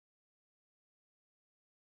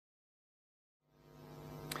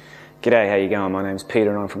G'day, how you going? My name's Peter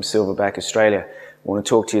and I'm from Silvaback, Australia. I want to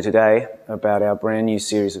talk to you today about our brand new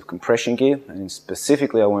series of compression gear, and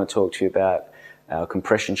specifically I want to talk to you about our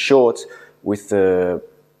compression shorts with the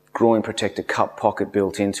groin protector cup pocket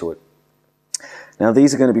built into it. Now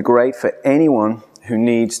these are going to be great for anyone who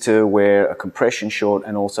needs to wear a compression short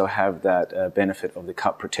and also have that benefit of the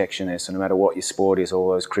cup protection there. So no matter what your sport is, all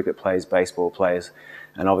those cricket players, baseball players,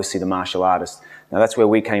 and obviously the martial artists. Now that's where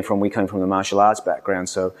we came from. We came from the martial arts background,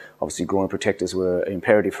 so obviously groin protectors were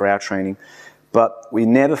imperative for our training. But we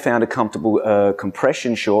never found a comfortable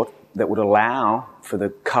compression short that would allow for the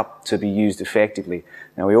cup to be used effectively.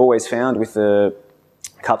 Now we always found with the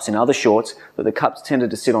cups in other shorts that the cups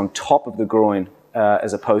tended to sit on top of the groin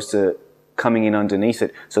as opposed to coming in underneath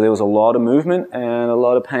it. So there was a lot of movement and a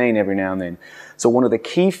lot of pain every now and then. So one of the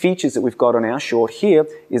key features that we've got on our short here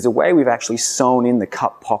is the way we've actually sewn in the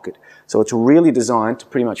cup pocket. So it's really designed to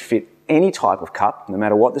pretty much fit any type of cup, no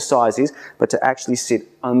matter what the size is, but to actually sit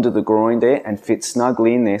under the groin there and fit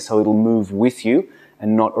snugly in there so it'll move with you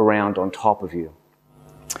and not around on top of you.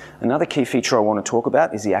 Another key feature I want to talk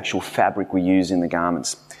about is the actual fabric we use in the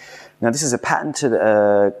garments. Now this is a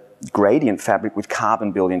patented gradient fabric with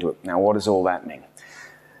carbon built into it. Now what does all that mean?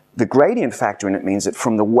 The gradient factor in it means that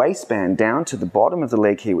from the waistband down to the bottom of the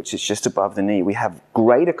leg here, which is just above the knee, we have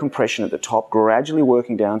greater compression at the top, gradually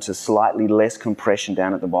working down to slightly less compression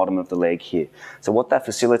down at the bottom of the leg here. So what that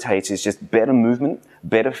facilitates is just better movement,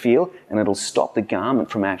 better feel, and it'll stop the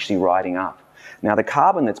garment from actually riding up. Now the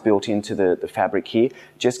carbon that's built into the fabric here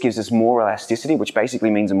just gives us more elasticity, which basically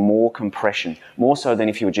means more compression, more so than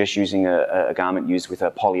if you were just using a garment used with a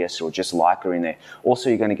polyester or just lycra in there. Also,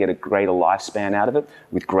 you're going to get a greater lifespan out of it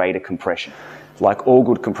with greater compression. Like all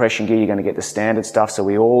good compression gear, you're going to get the standard stuff, so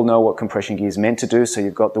we all know what compression gear is meant to do. So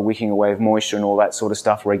you've got the wicking away of moisture and all that sort of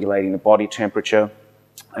stuff, regulating the body temperature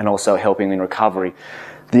and also helping in recovery.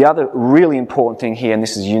 The other really important thing here, and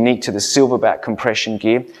this is unique to the Silvaback compression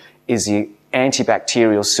gear, is the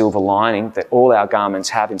antibacterial silver lining that all our garments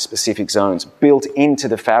have in specific zones built into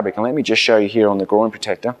the fabric. And let me just show you here on the groin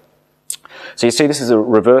protector. So you see this is a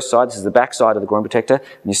reverse side, this is the back side of the groin protector,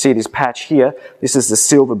 and you see this patch here, this is the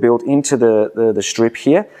silver built into the strip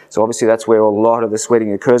here. So obviously that's where a lot of the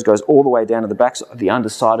sweating occurs, goes all the way down to the back, the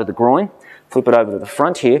underside of the groin. Flip it over to the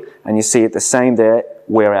front here, and you see it the same there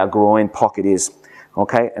where our groin pocket is.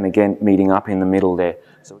 Okay, and again, meeting up in the middle there.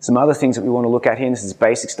 So some other things that we want to look at here, and this is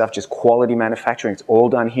basic stuff, just quality manufacturing. It's all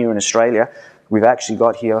done here in Australia. We've actually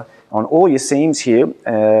got here, on all your seams here,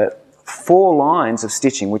 4 lines of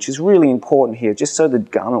stitching, which is really important here, just so the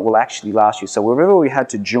garment will actually last you. So wherever we had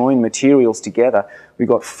to join materials together, we've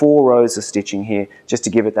got 4 rows of stitching here, just to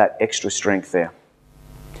give it that extra strength there.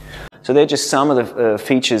 So they're just some of the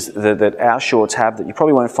features that our shorts have that you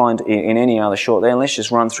probably won't find in any other short there. And let's just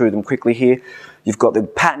run through them quickly here. You've got the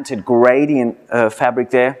patented gradient fabric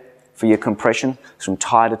there for your compression, from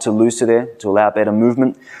tighter to looser there to allow better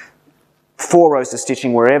movement. 4 rows of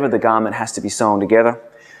stitching wherever the garment has to be sewn together.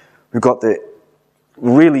 We've got the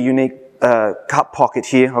really unique cup pocket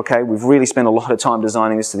here. Okay, we've really spent a lot of time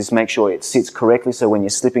designing this to make sure it sits correctly, so when you're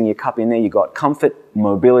slipping your cup in there, you've got comfort,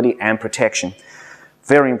 mobility and protection.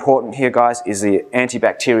 Very important here, guys, is the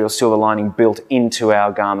antibacterial silver lining built into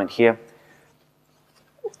our garment here.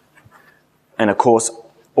 And of course,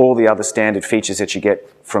 all the other standard features that you get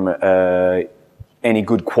from any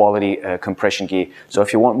good quality compression gear. So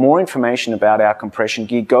if you want more information about our compression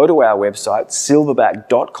gear, go to our website,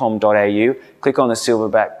 silvaback.com.au, click on the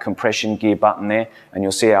Silvaback compression gear button there, and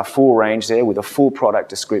you'll see our full range there with a full product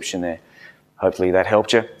description there. Hopefully that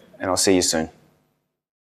helped you, and I'll see you soon.